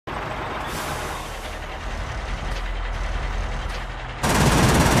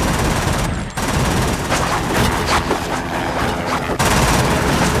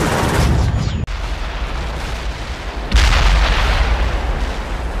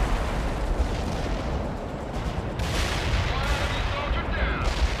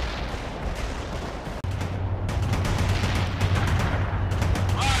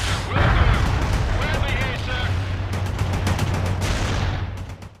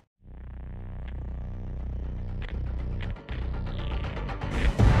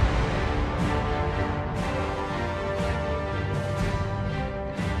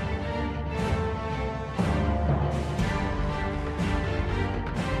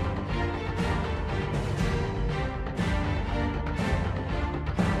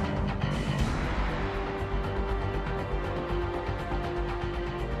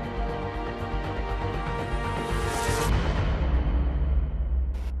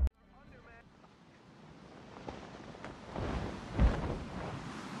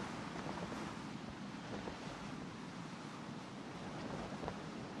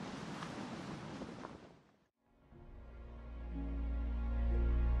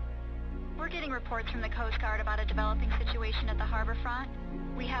getting reports from the Coast Guard about a developing situation at the harbor front.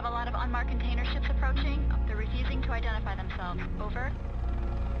 We have a lot of unmarked container ships approaching. They're refusing to identify themselves. Over.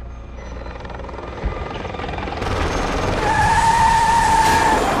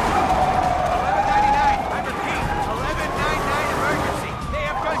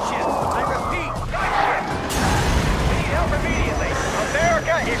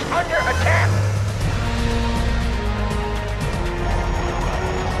 Is under attack!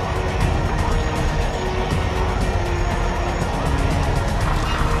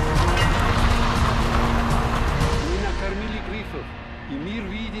 Мы накормили грифов, и мир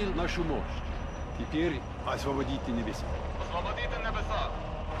видел нашу мощь. Теперь освободите небеса. Освободите небеса!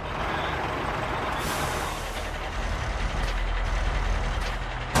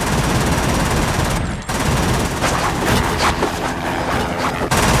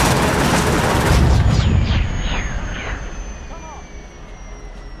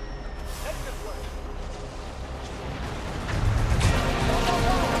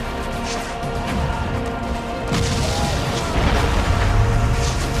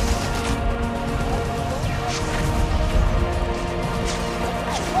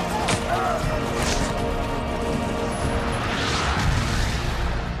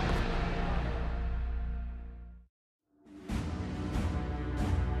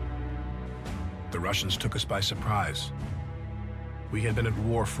 The Russians took us by surprise. We had been at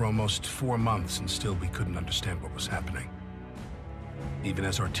war for almost 4 months, and still we couldn't understand what was happening. Even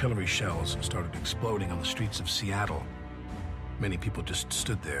as artillery shells started exploding on the streets of Seattle, many people just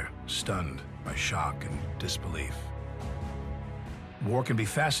stood there, stunned by shock and disbelief. War can be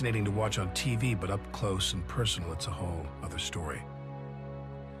fascinating to watch on TV, but up close and personal, it's a whole other story.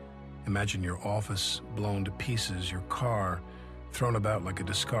 Imagine your office blown to pieces, your car thrown about like a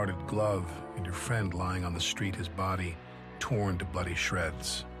discarded glove, and your friend lying on the street, his body torn to bloody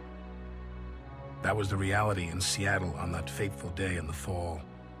shreds. That was the reality in Seattle on that fateful day in the fall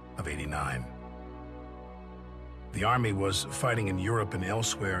of '89. The Army was fighting in Europe and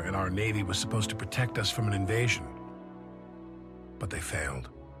elsewhere, and our Navy was supposed to protect us from an invasion. But they failed.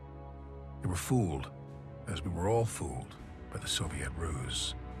 They were fooled, as we were all fooled, by the Soviet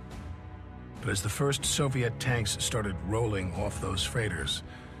ruse. But as the first Soviet tanks started rolling off those freighters,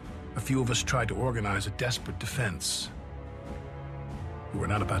 a few of us tried to organize a desperate defense. We were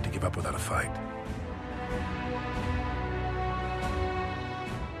not about to give up without a fight.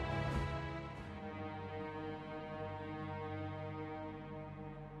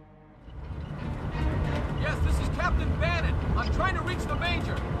 Yes, this is Captain Bannon. I'm trying to reach the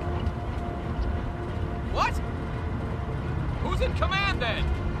Major. What? Who's in command then?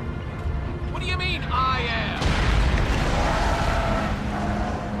 What do you mean, I am?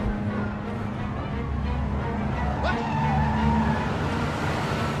 What?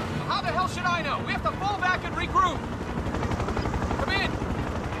 How the hell should I know? We have to fall back and regroup. Come in.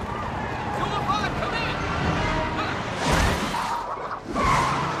 205, come in.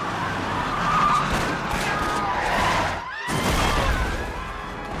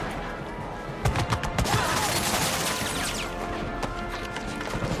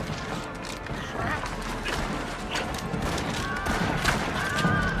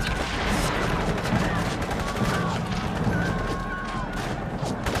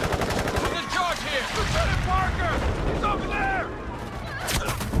 Letnan Parker! He's over there!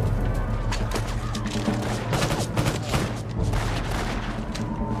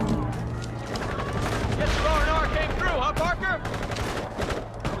 Guess your R&R came through, huh, Parker?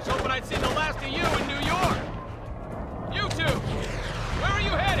 I was hoping I'd seen the last of you in New York. You two, where are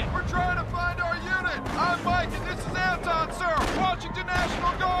you headed? We're trying to find our unit! I'm Mike and this is Anton, sir! Washington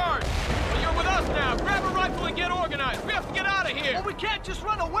National Guard! Well, you're with us now. Grab a rifle and get organized. We have to get out of here. Well, we can't just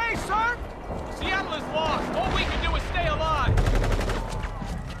run away, sir! Seattle is lost. All we can do is stay alive.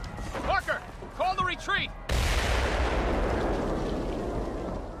 Parker, call the retreat.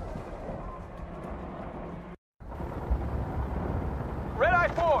 Red Eye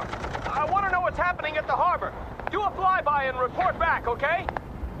 4, I want to know what's happening at the harbor. Do a flyby and report back, okay?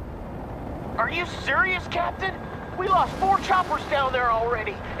 Are you serious, Captain? We lost 4 choppers down there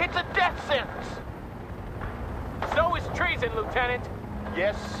already. It's a death sentence. So is treason, Lieutenant.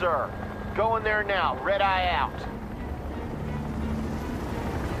 Yes, sir. Going there now. Red Eye out.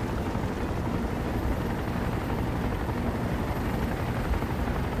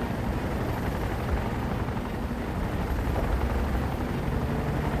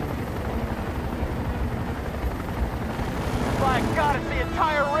 My God, it's the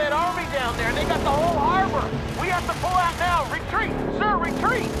entire Red Army down there. They got the whole harbor. We have to pull out now. Retreat, sir,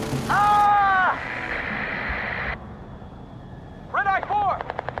 retreat. Ah! Red Eye 4,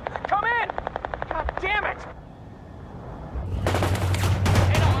 come in.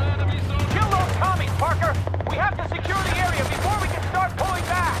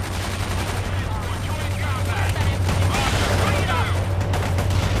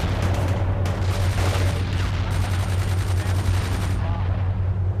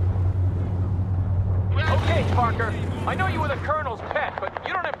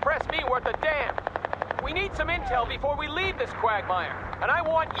 this quagmire, and I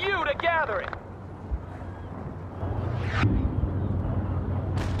want you to gather it.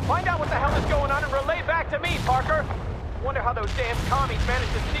 Find out what the hell is going on and relay back to me, Parker. Wonder how those damn commies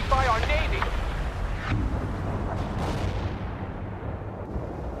managed to sneak by our Navy.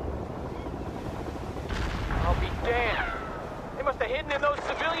 I'll be damned. They must have hidden in those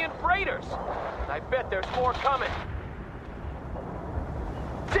civilian freighters. I bet there's more coming.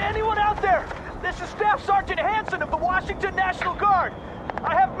 To anyone out there, this is Staff Sergeant Hanson of the Washington National Guard.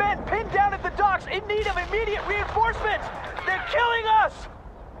 I have men pinned down at the docks in need of immediate reinforcements. They're killing us!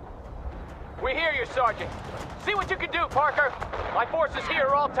 We hear you, Sergeant. See what you can do, Parker. My forces here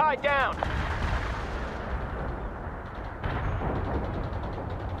are all tied down.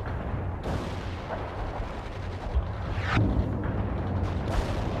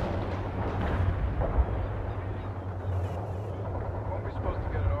 Weren't we supposed to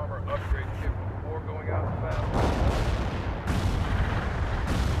get an armor upgrade kit before going out to battle?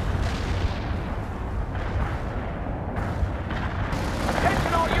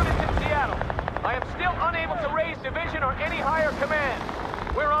 Attention all units in Seattle. I am still unable to raise division or any higher command.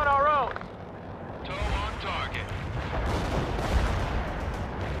 We're on our own. Tow on target.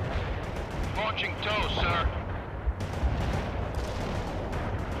 Launching tow, sir.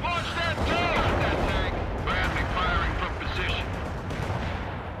 Launch that tow! That tank. Bradley firing from position.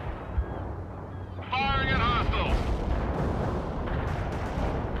 Firing at hostiles.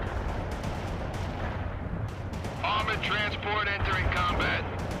 Armored transport entering combat.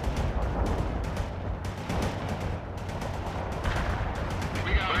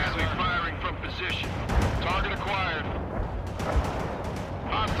 Bradley firing from position. Target acquired.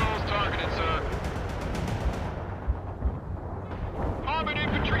 Hostiles targeted, sir. Armored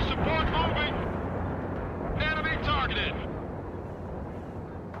infantry support moving. Enemy targeted.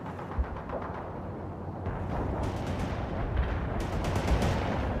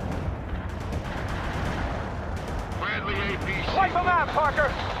 Bradley APC. Wipe them out,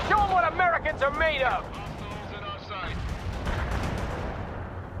 Parker. Show them what Americans are made of. Hostiles in our sight.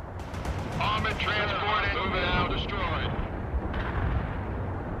 Armored transport moving out. Destroyed.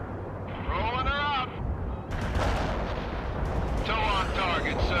 Rolling her up. Tow on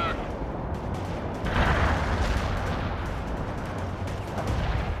target, sir.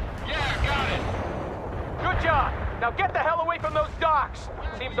 Yeah, got it. Good job. Now get the hell away from those docks.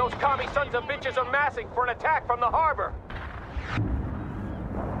 Seems those commie sons of bitches are massing for an attack from the harbor.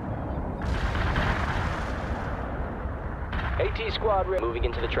 AT squad moving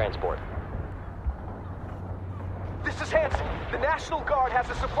into the transport. This is Hanson. The National Guard has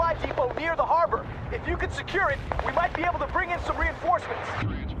a supply depot near the harbor. If you could secure it, we might be able to bring in some reinforcements.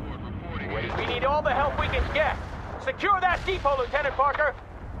 Transport reporting. We need all the help we can get. Secure that depot, Lieutenant Parker.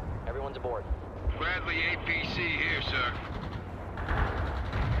 Everyone's aboard. Bradley APC here, sir.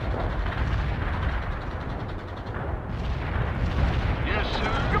 Yes,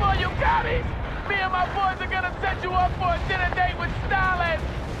 sir. Come on, you got it! Me and my boys are gonna set you up for a dinner date with Stalin!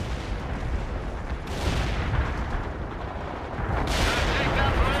 Take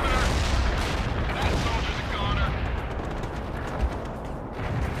that perimeter. That soldier's a goner.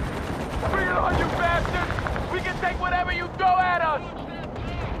 Bring it on, you bastards! We can take whatever you throw at us!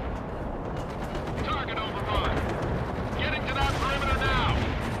 Target overrun. Getting to that perimeter now.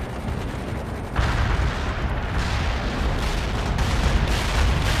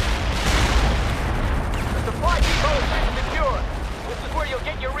 The supply depot has been secured. This is where you'll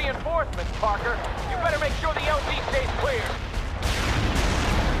get your reinforcements, Parker. You better make sure the LZ stays clear.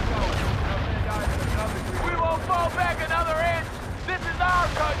 We won't fall back another inch. This is our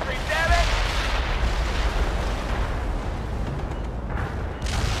country, damn it!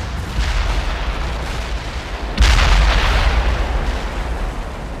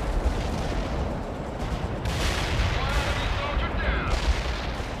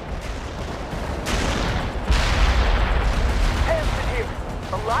 Hanson here.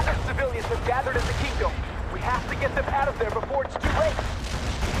 A lot of civilians have gathered in the kingdom. We have to get them out of there before it's too late.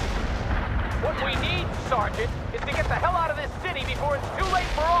 What we need, Sergeant, is to get the hell out of this city before it's too late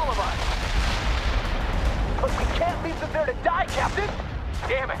for all of us. But we can't leave them there to die, Captain.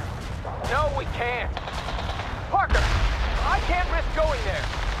 Damn it. No, we can't. Parker, I can't risk going there.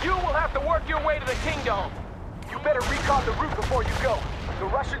 You will have to work your way to the Kingdom. You better recon the route before you go. The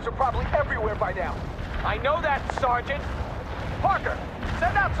Russians are probably everywhere by now. I know that, Sergeant. Parker,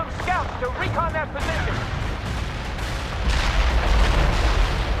 send out some scouts to recon that position.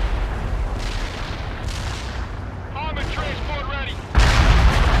 Armored transport ready.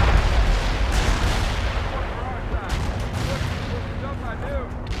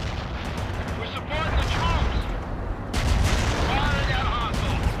 We're supporting the troops.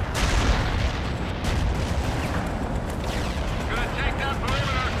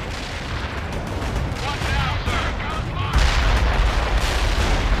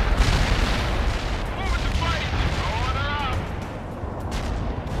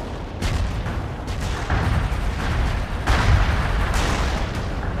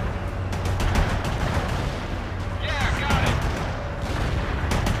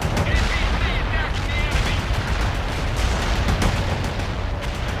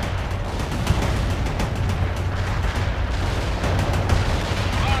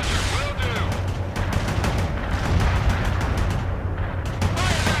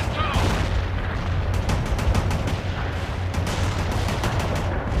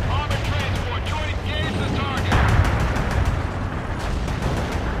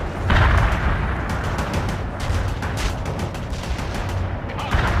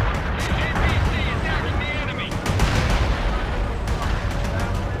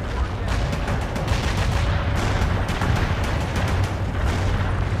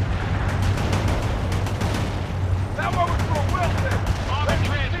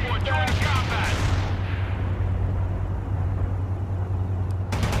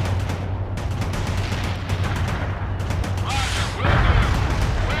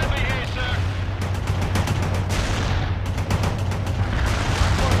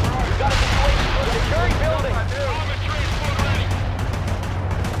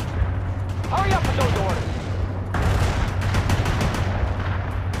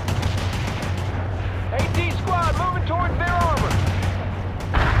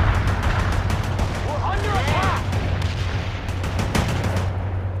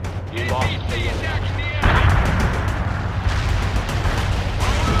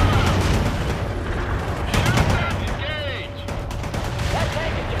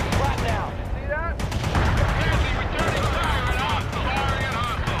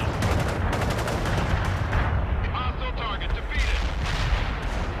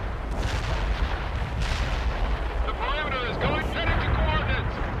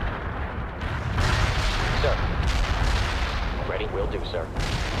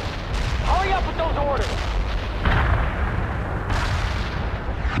 up with those orders!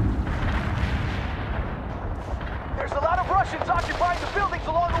 There's a lot of Russians occupying the buildings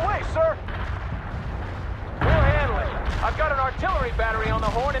along the way, sir! We'll handle it. I've got an artillery battery on the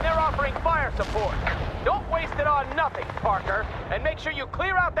horn, and they're offering fire support. Don't waste it on nothing, Parker, and make sure you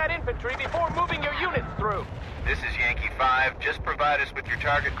clear out that infantry before moving your units through. This is Yankee 5. Just provide us with your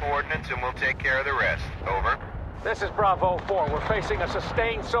target coordinates and we'll take care of the rest. Over. This is Bravo 4. We're facing a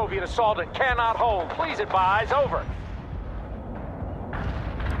sustained Soviet assault and cannot hold. Please advise. Over.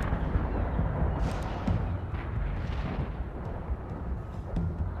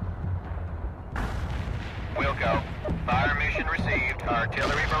 We'll go. Fire mission received.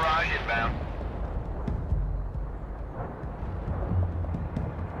 Artillery barrage inbound.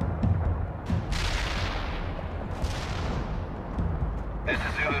 This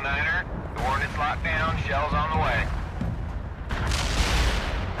is Zulu Niner. Coordinates locked down. Shells on the way.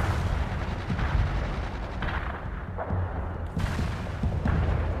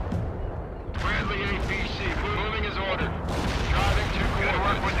 Friendly APC, moving as ordered. Driving to Good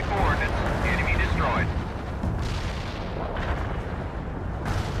work with the coordinates. Enemy destroyed.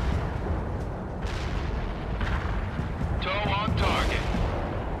 Tow on target.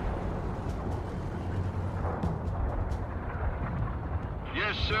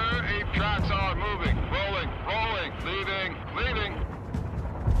 Yes, sir. Ape tracks are moving. Rolling, rolling, leaving, leaving.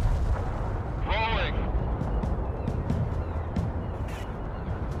 Rolling.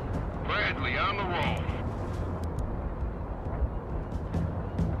 Bradley on the roll.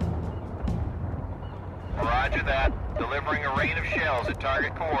 Roger that. Delivering a rain of shells at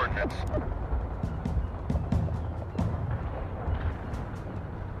target coordinates.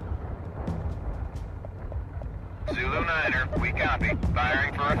 Zulu Niner, we copy.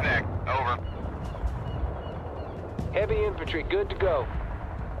 Firing for effect. Over. Heavy infantry, good to go.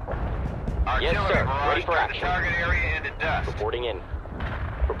 Artillery Yes, sir. barrage Ready for turned the action. target area into dust. Reporting in.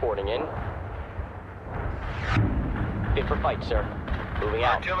 Reporting in. Fit for fight, sir. Moving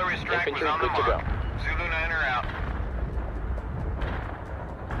out. Artillery strike was Infantry, on the good to mark. go. Zulu Niner out.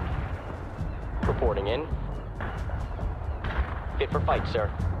 Reporting in. Fit for fight, sir.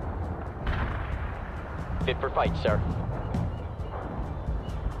 Fit for fight, sir.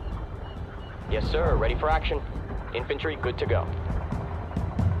 Yes, sir. Ready for action. Infantry, good to go.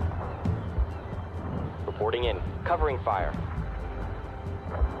 Reporting in. Covering fire.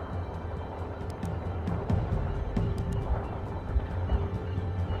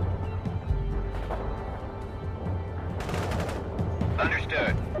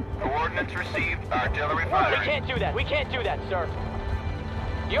 Understood. Coordinates received. Artillery We firing. can't do that. We can't do that, sir.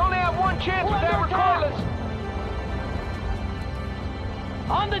 You only have one chance with that recoilless.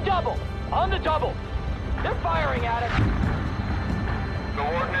 On the double! On the double! They're firing at us!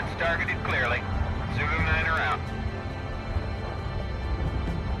 Coordinates targeted clearly. Zulu Niner out.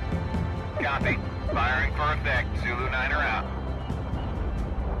 Copy. Firing for effect. Zulu Niner out.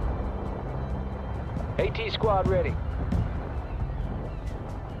 AT squad ready.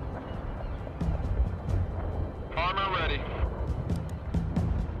 Armor ready.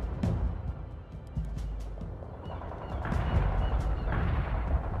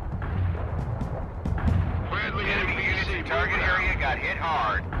 Friendly Enemy units APC, in target area got hit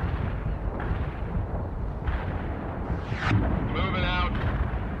hard. moving out.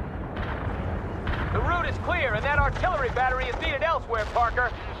 The route is clear, and that artillery battery is needed elsewhere,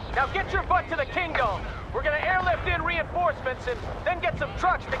 Parker. Now get your butt to the Kingdom. We're gonna airlift in reinforcements and then get some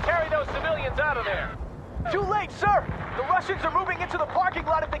trucks to carry those civilians out of there. Too late, sir! The Russians are moving into the parking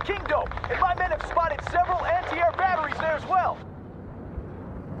lot of the Kingdom, and my men have spotted several anti-air batteries there as well.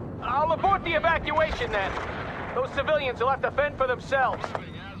 I'll abort the evacuation then. Those civilians will have to fend for themselves.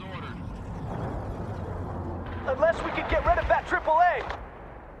 As ordered. Unless we can get rid of that AAA.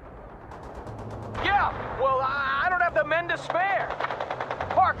 Yeah, well, I don't have the men to spare.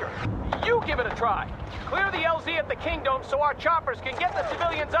 Parker, you give it a try. Clear the LZ at the Kingdom so our choppers can get the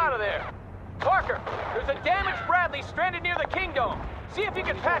civilians out of there. Parker, there's a damaged Bradley stranded near the Kingdom. See if you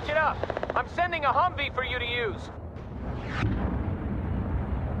can patch it up. I'm sending a Humvee for you to use.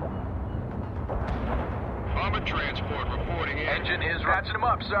 Armored transport reporting in. Engine is ratcheting them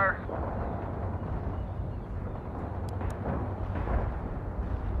up, sir.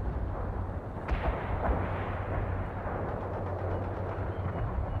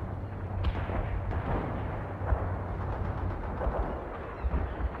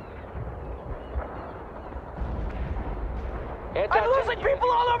 I'm losing people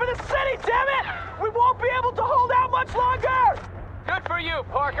all over the city, damn it! We won't be able to hold out much longer! Good for you,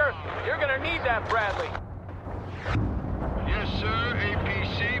 Parker. You're gonna need that Bradley. Yes, sir.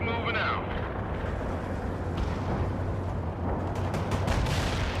 APC moving out.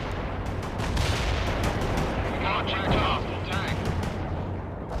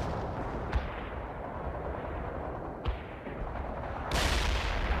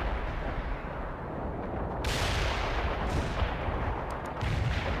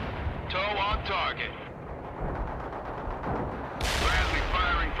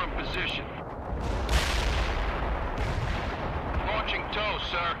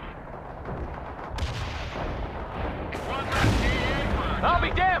 sir. One last EA. I'll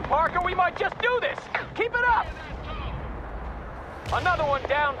be damned, Parker. We might just do this. Keep it up. Another one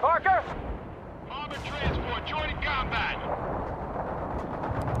down, Parker. Armored transport joining combat.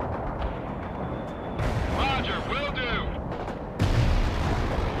 Roger, will do.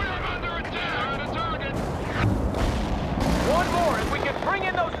 We're under attack. We're on a target. One more, and we can bring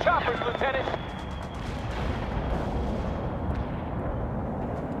in those choppers, Lieutenant.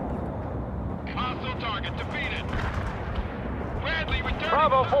 Hostile target defeated. Bradley, return.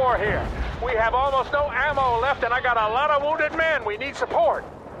 Bravo 4 here. We have almost no ammo left, and I got a lot of wounded men. We need support.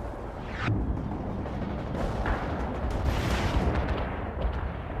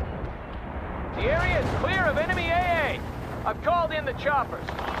 The area is clear of enemy AA. I've called in the choppers.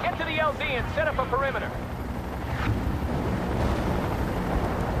 Get to the LZ and set up a perimeter.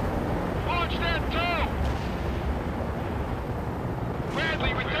 Launch that tow!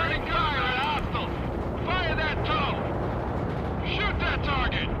 Bradley, returning fire at hostiles! Fire that tow! Shoot that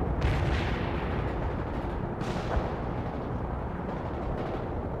target!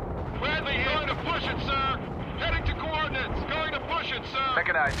 Bradley, going to push it, sir! Heading to coordinates! Going to push it, sir!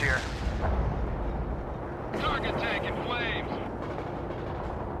 Mechanized here. Target tank in flames!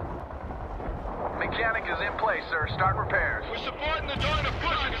 Mechanic is in place, sir. Start repairs. We're supporting the going to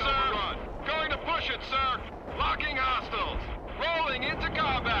push it, sir! Going to push it, sir! Locking hostiles! Rolling into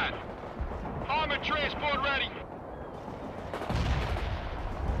combat! Armored transport ready!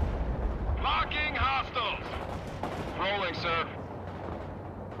 Locking hostiles! Rolling, sir.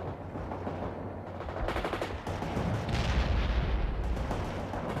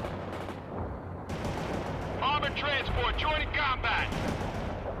 Armored transport joining combat!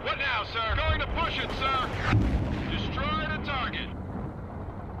 What now, sir? Going to push it, sir! Destroy the target!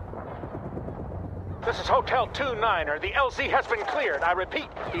 This is Hotel 2-9er. The LZ has been cleared. I repeat,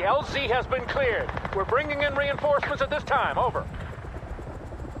 the LZ has been cleared. We're bringing in reinforcements at this time. Over.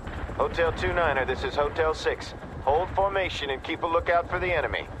 Hotel 2-9er, this is Hotel 6. Hold formation and keep a lookout for the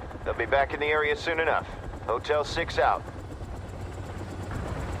enemy. They'll be back in the area soon enough. Hotel 6 out.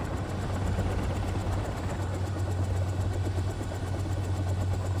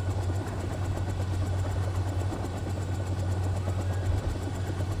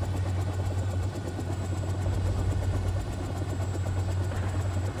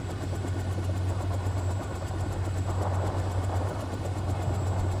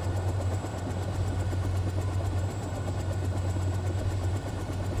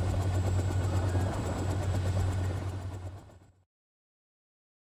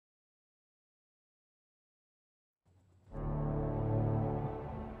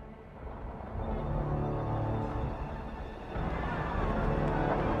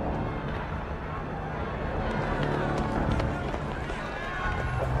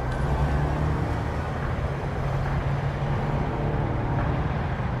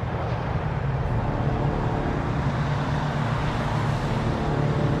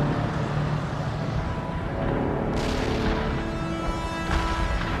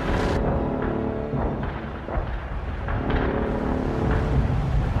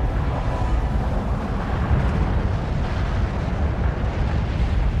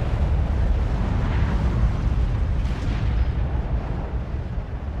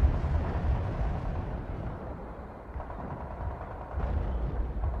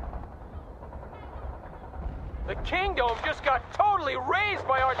 The Kingdom just got totally razed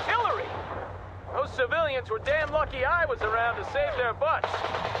by artillery. Those civilians were damn lucky I was around to save their butts.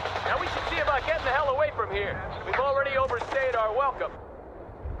 Now we should see about getting the hell away from here. We've already overstayed our welcome.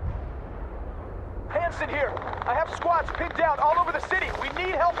 Hanson here. I have squads pinned out all over the city. We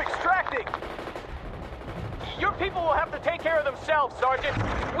need help extracting. Your people will have to take care of themselves, Sergeant.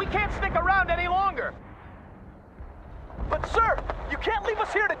 We can't stick around any longer. But sir, you can't leave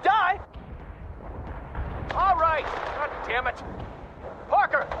us here to die. All right. God damn it.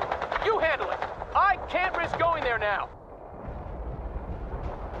 Parker, you handle it. I can't risk going there now.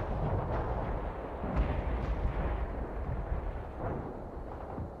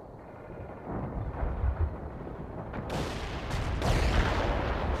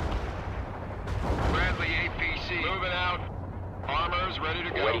 Bradley APC. Moving out. Armors ready to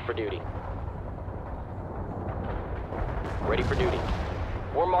go. Ready for duty. Ready for duty.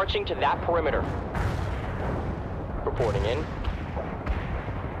 We're marching to that perimeter. Reporting in.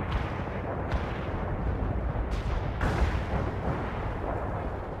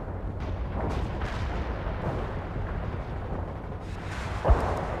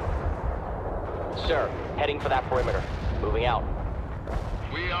 Sir, heading for that perimeter. Moving out.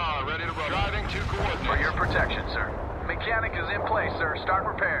 We are ready to roll. Driving to coordinates. For your protection, sir. Mechanic is in place, sir. Start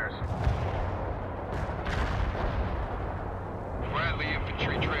repairs. Bradley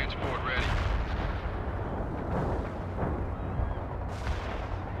infantry transport ready.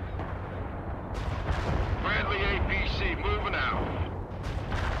 Bradley APC moving out.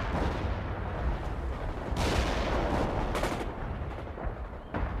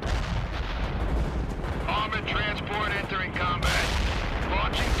 Armored transport entering combat.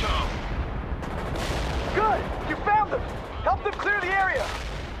 Launching tow. Good! You found them! Help them clear the area!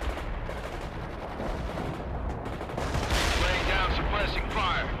 Laying down suppressing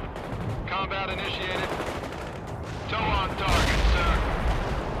fire. Combat initiated. Tow on target, sir.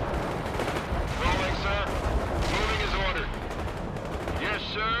 Rolling, sir. Moving as ordered. Yes,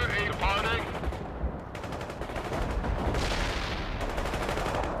 sir. Departing.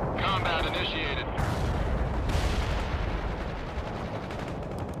 Combat initiated.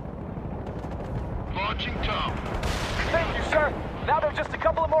 Launching tow. Thank you, sir! Now there are just a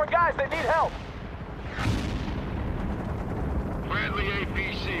couple of more guys that need help! Bradley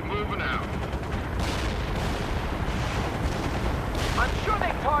APC moving out. I'm sure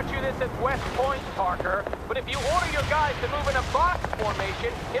they taught you this at West Point, Parker, but if you order your guys to move in a box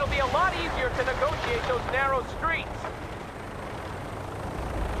formation, it'll be a lot easier to negotiate those narrow streets.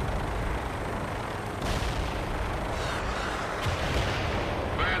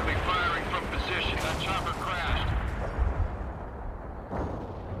 Bradley firing from position. That chopper crashed.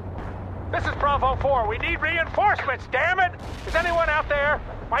 This is Bravo 4. We need reinforcements, damn it! Is anyone out there?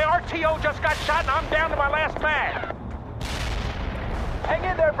 My RTO just got shot and I'm down to my last mag. Hang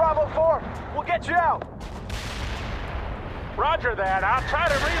in there, Bravo 4! We'll get you out! Roger that. I'll try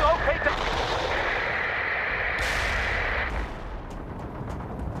to relocate the...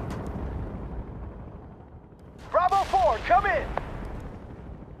 Bravo 4, come in!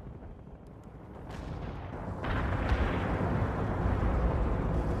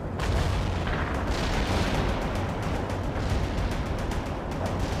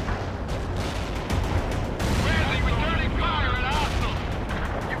 Bradley returning fire at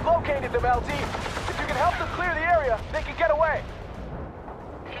hostile. You've located them, LT. If you can help them clear the area, they can get away.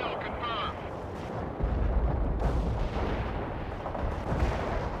 Kill confirmed.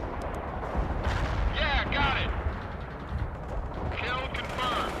 Yeah, got it. Kill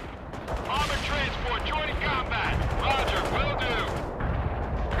confirmed. Armored transport joining combat. Roger, will do.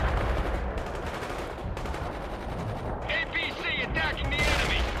 APC attacking the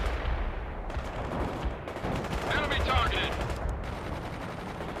enemy. Enemy targeted.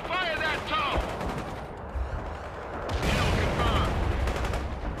 Fire that tow. Kill confirmed.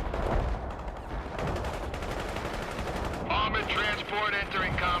 Armored transport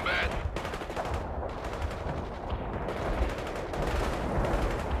entering combat.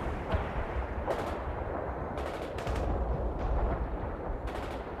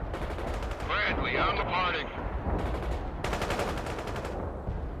 Bradley, I'm departing.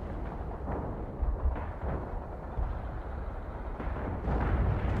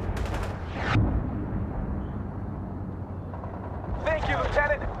 Thank you,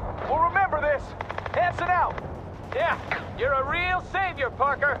 Lieutenant. We'll remember this. Hanson out. Yeah, you're a real savior,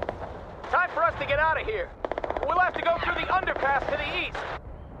 Parker. Time for us to get out of here. We'll have to go through the underpass to the east.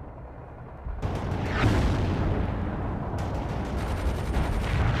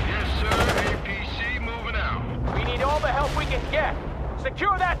 Yes, sir. APC moving out. We need all the help we can get.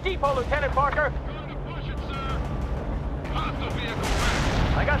 Secure that depot, Lieutenant Parker. Going to push it, sir. Hostile vehicle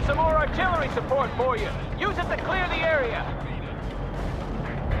wrecked. I got some more artillery support for you. Use it to clear the area.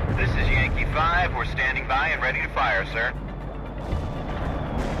 This is Yankee 5. We're standing by and ready to fire, sir.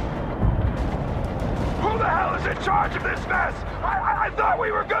 Who the hell is in charge of this mess? I thought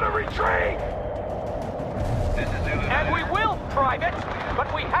we were gonna retreat! This is Zulu. And we will, Private,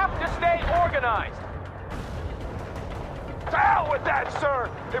 but we have to stay organized. To hell with that, sir!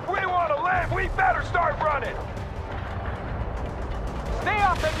 If we want to live, we better start running! Stay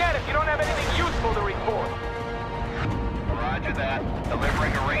off the net if you don't have anything useful to report. Roger that.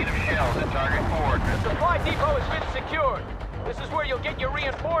 Delivering a rain of shells at target coordinates. The supply depot has been secured. This is where you'll get your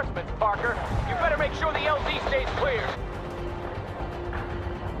reinforcements, Parker. You better make sure the LZ stays clear.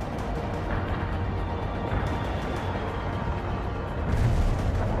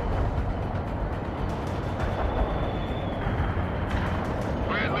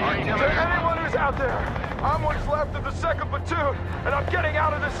 Bradley, To anyone who's out there, I'm what's left of the 2nd Platoon, and I'm getting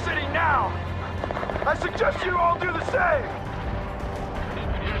out of this city now. I suggest you all do the same.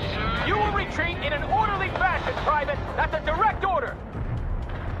 yes, sir. You will retreat in an orderly fashion, Private. That's a direct order.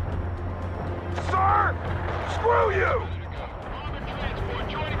 Sir, screw you! Armored transport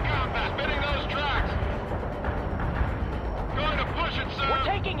joining combat. Spinning those tracks. push it, sir. We're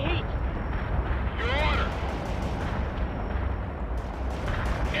taking heat. Your order.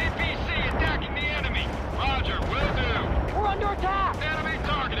 APC attacking the enemy. Roger, will do. We're under attack. Enemy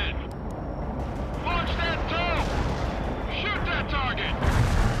targeted. Launch that tow. Shoot that target.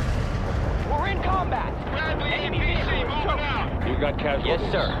 We're in combat. Bradley, APC moving out. You got casualties?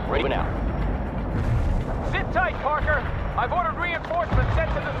 Yes, sir. Moving out. Sit tight, Parker. I've ordered reinforcements sent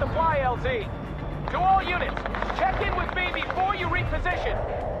to the supply LZ. To all units, check in with me before you reposition,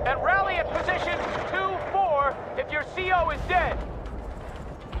 and rally at position 2-4 if your CO is dead.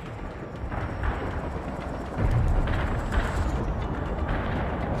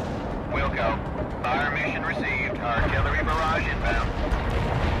 Wilco. Fire mission received. Artillery barrage inbound.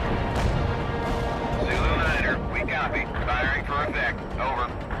 Zulu Niner, we copy. Firing for effect. Over.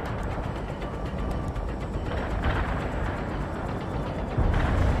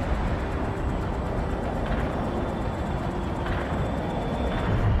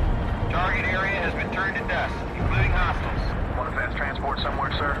 Target area has been turned to dust, including hostiles. Want a fast transport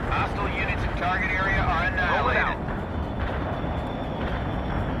somewhere, sir? Hostile units in target area are annihilated.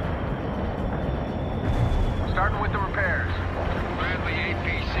 Starting with the repairs. Bradley,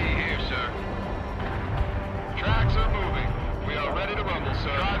 APC here, sir. Tracks are moving. We are ready to rumble,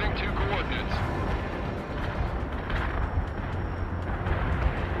 sir. Driving to coordinates.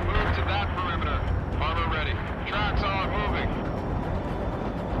 Move to that perimeter. Armor ready. Tracks are moving.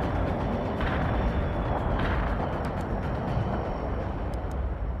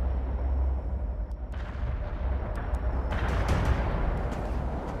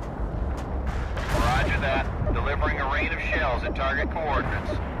 Roger that. Delivering a rain of shells at target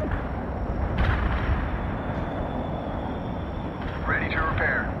coordinates. Ready to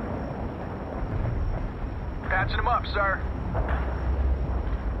repair. Patching them up, sir.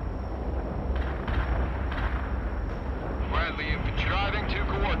 Bradley infantry. Driving to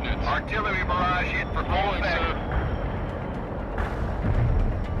coordinates. Artillery barrage hit for full Rolling, effect. sir.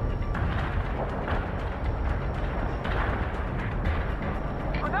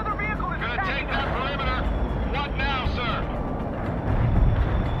 Another vehicle is Gonna attacking take us. that perimeter. What now, sir?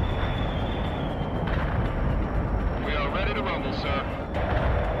 We are ready to rumble, sir.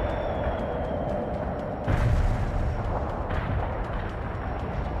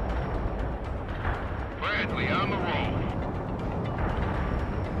 Bradley on the roll.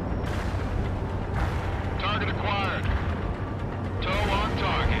 Target acquired. Tow on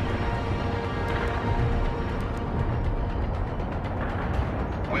target.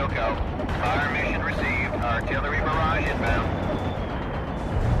 Wilco. Fire mission received. Artillery barrage inbound.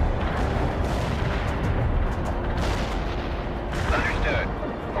 Understood.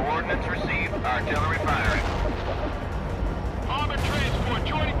 Coordinates received. Artillery firing. Armored transport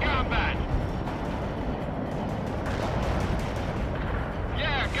joining combat.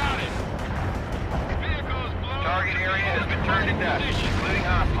 Yeah, got it. Vehicles blown. Target area has been turned to dust, including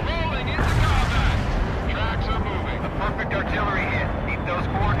hostiles. Rolling into combat. Tracks are moving. A perfect artillery hit. Keep those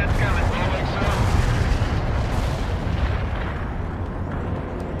coordinates coming. Rolling, sir.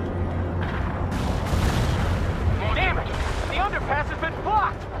 Damn it! The underpass has been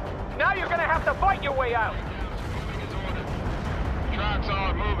blocked! Now you're gonna have to fight your way out! Moving is ordered. Tracks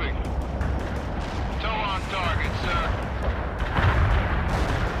are moving. Tow on target, sir.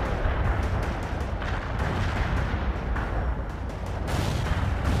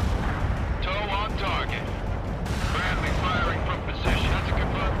 Tow on target. Bradley firing from position. That's a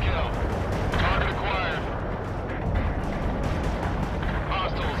confirmed kill. Target acquired.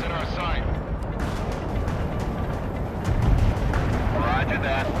 Hostiles in our sight. Roger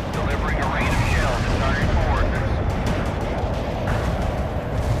that. Delivering a rain of shells at target coordinates.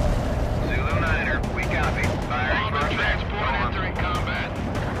 Zulu Niner, we copy. Firing for effect.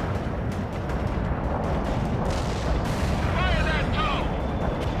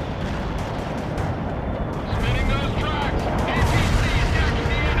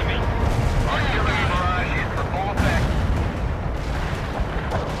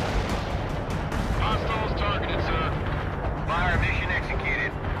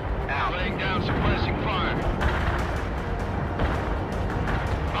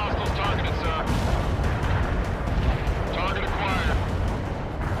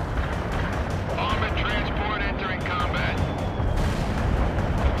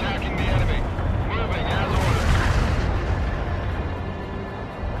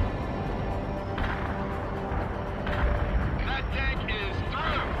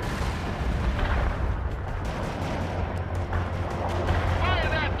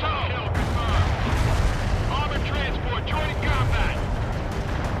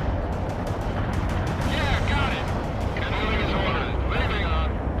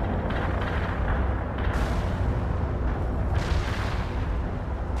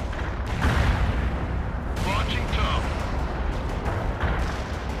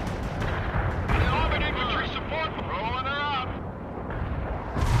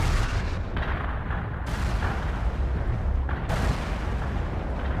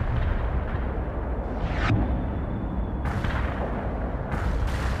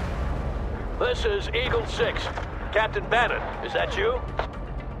 This is Eagle 6. Captain Bannon, is that you?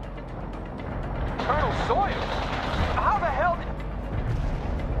 Colonel Sawyer? How the hell did...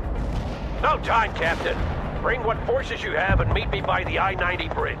 No time, Captain. Bring what forces you have and meet me by the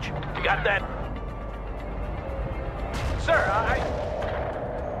I-90 bridge. You got that? Sir,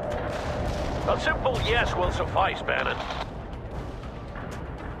 A simple yes will suffice, Bannon.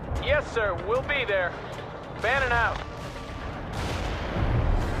 Yes, sir. We'll be there. Bannon out.